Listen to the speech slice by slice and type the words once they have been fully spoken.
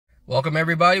Welcome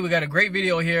everybody. We got a great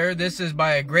video here. This is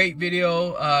by a great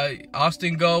video,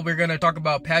 Austin Go. We're going to talk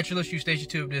about Patulous Eustachian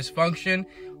Tube Dysfunction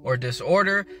or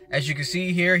disorder. As you can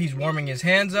see here, he's warming his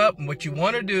hands up. And what you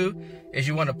want to do is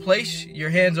you want to place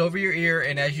your hands over your ear,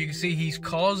 and as you can see, he's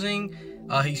creating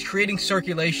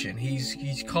circulation.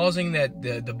 He's causing that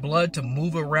the blood to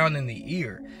move around in the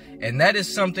ear. And that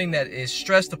is something that is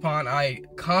stressed upon. I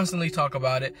constantly talk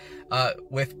about it.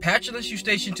 With Patulous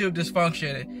Eustachian Tube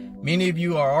Dysfunction, many of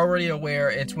you are already aware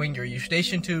it's when your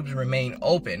eustachian tubes remain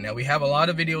open. Now, we have a lot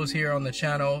of videos here on the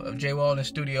channel of J Wellness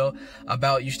Studio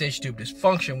about eustachian tube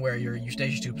dysfunction where your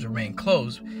eustachian tubes remain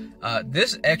closed.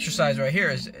 This exercise right here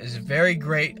is very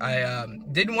great. I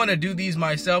didn't want to do these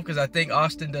myself because I think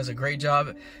Austin does a great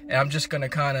job, and I'm just going to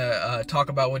kind of talk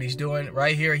about what he's doing.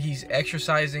 Right here, he's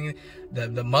exercising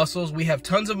the muscles. We have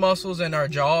tons of muscles in our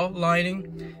jaw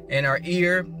lining, in our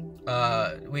ear.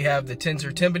 We have the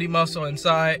tensor tympani muscle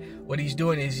inside. What he's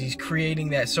doing is he's creating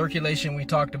that circulation we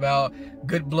talked about.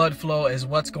 Good blood flow is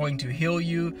what's going to heal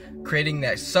you, creating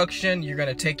that suction. You're going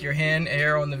to take your hand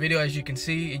here on the video, as you can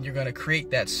see, and you're going to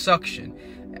create that suction.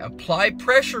 Apply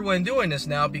pressure when doing this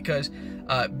now, because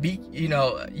you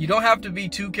don't have to be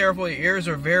too careful. Your ears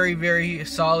are very, very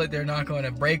solid. They're not going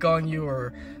to break on you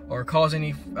or cause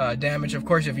any damage. Of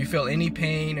course, if you feel any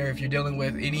pain or if you're dealing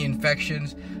with any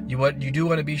infections, you do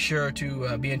want to be sure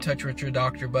to be in touch with your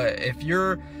doctor. But if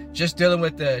you're just dealing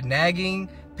with the nagging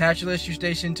Patulous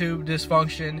Eustachian Tube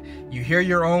Dysfunction, you hear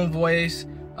your own voice,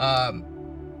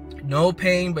 no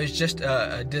pain, but it's just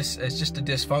a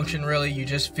dysfunction, really. You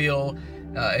just feel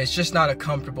it's just not a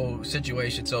comfortable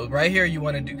situation. So right here, you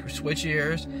want to switch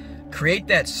ears, create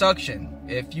that suction.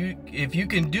 If you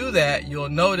can do that, you'll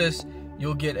notice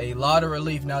you'll get a lot of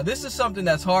relief. Now, this is something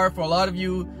that's hard for a lot of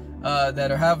you that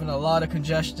are having a lot of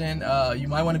congestion. You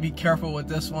might want to be careful with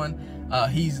this one.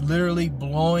 He's literally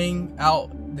blowing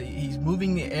out. He's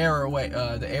moving the air away,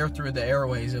 the air through the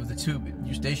airways of the tube,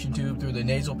 eustachian tube, through the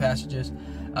nasal passages.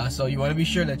 So you want to be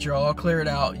sure that you're all cleared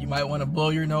out. You might want to blow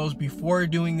your nose before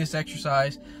doing this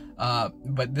exercise.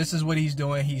 But this is what he's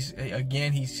doing.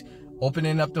 He's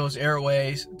opening up those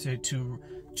airways to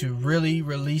really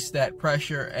release that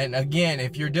pressure. And again,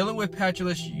 if you're dealing with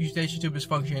Patulous Eustachian Tube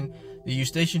Dysfunction, the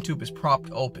eustachian tube is propped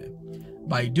open.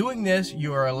 By doing this,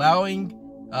 you are allowing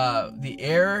the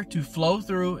air to flow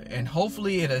through, and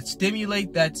hopefully it'll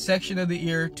stimulate that section of the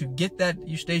ear to get that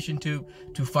eustachian tube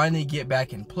to finally get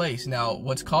back in place. Now,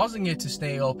 what's causing it to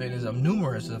stay open is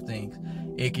numerous of things.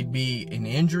 It could be an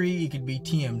injury, it could be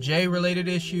TMJ related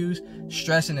issues.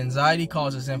 Stress and anxiety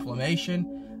causes inflammation,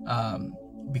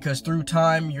 because through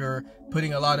time you're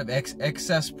putting a lot of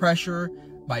excess pressure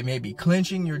by maybe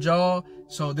clenching your jaw.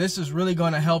 So this is really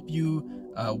going to help you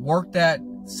work that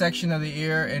section of the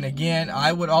ear. And again,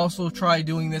 I would also try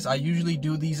doing this. I usually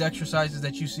do these exercises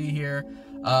that you see here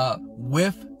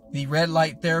with the red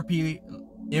light therapy,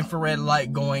 infrared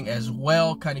light going as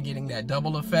well, kind of getting that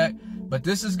double effect. But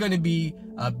this is going to be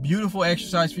a beautiful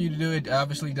exercise for you to do. It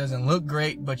obviously doesn't look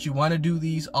great, but you want to do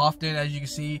these often. As you can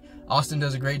see, Austin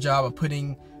does a great job of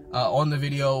putting on the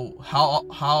video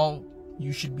how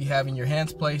you should be having your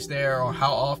hands placed there, or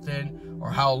how often or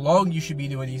how long you should be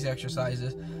doing these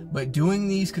exercises. But doing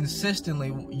these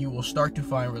consistently, you will start to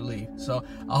find relief. So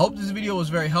I hope this video was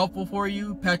very helpful for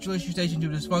you. Patulous Eustachian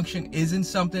Tube Dysfunction isn't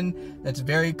something that's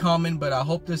very common, but I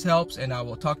hope this helps, and I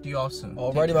will talk to you all soon.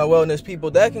 Alrighty, my wellness people,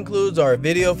 that concludes our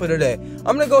video for today.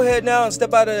 I'm gonna go ahead now and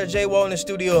step out of the J Wellness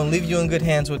Studio and leave you in good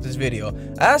hands with this video.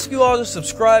 I ask you all to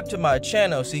subscribe to my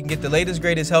channel so you can get the latest,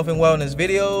 greatest health and wellness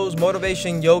videos,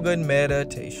 motivation, yoga, and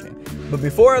meditation. But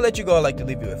before I let you go, I'd like to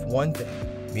leave you with one thing.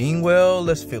 Being well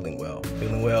is feeling well.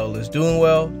 Feeling well is doing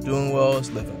well. Doing well is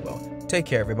living well. Take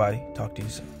care, everybody. Talk to you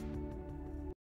soon.